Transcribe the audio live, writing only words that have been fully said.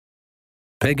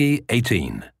Peggy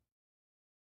 18.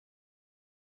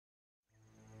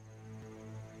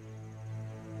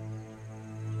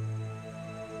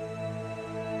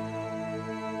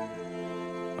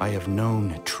 I have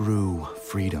known true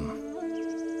freedom.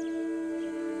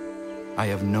 I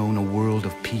have known a world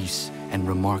of peace and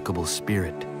remarkable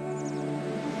spirit.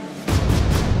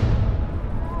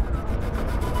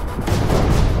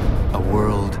 A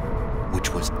world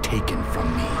which was taken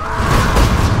from me.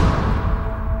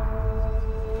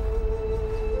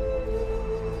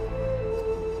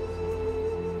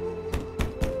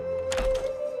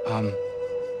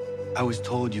 I was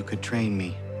told you could train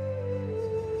me.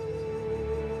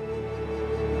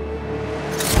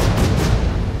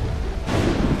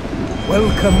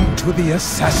 Welcome to the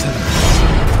Assassins.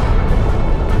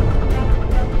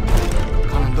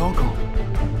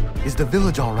 Connora, is the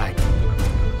village all right?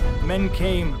 Men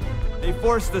came. They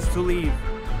forced us to leave.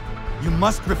 You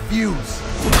must refuse.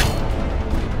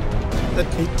 Let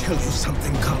me tell you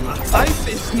something, Connor. Life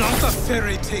is not a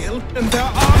fairy tale, and there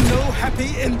are no happy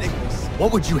endings.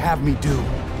 What would you have me do?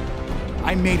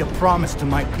 I made a promise to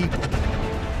my people.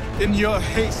 In your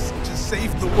haste to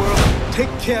save the world,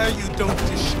 take care you don't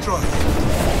destroy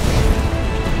it.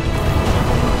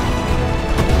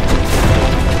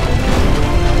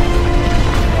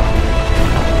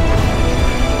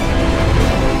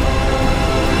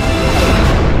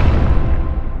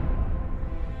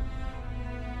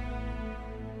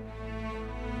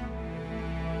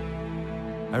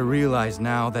 I realize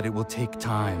now that it will take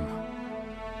time,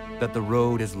 that the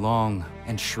road is long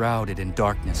and shrouded in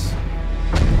darkness.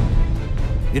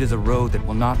 It is a road that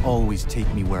will not always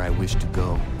take me where I wish to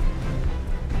go,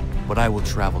 but I will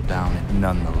travel down it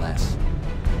nonetheless.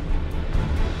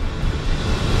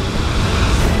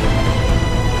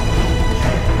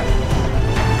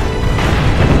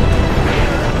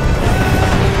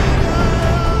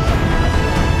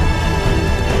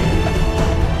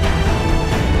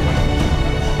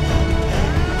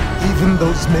 Even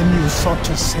those men you sought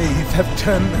to save have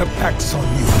turned their backs on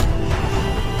you.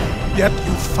 Yet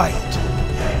you fight.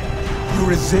 You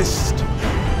resist.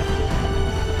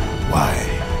 Why?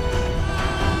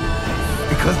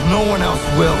 Because no one else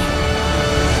will.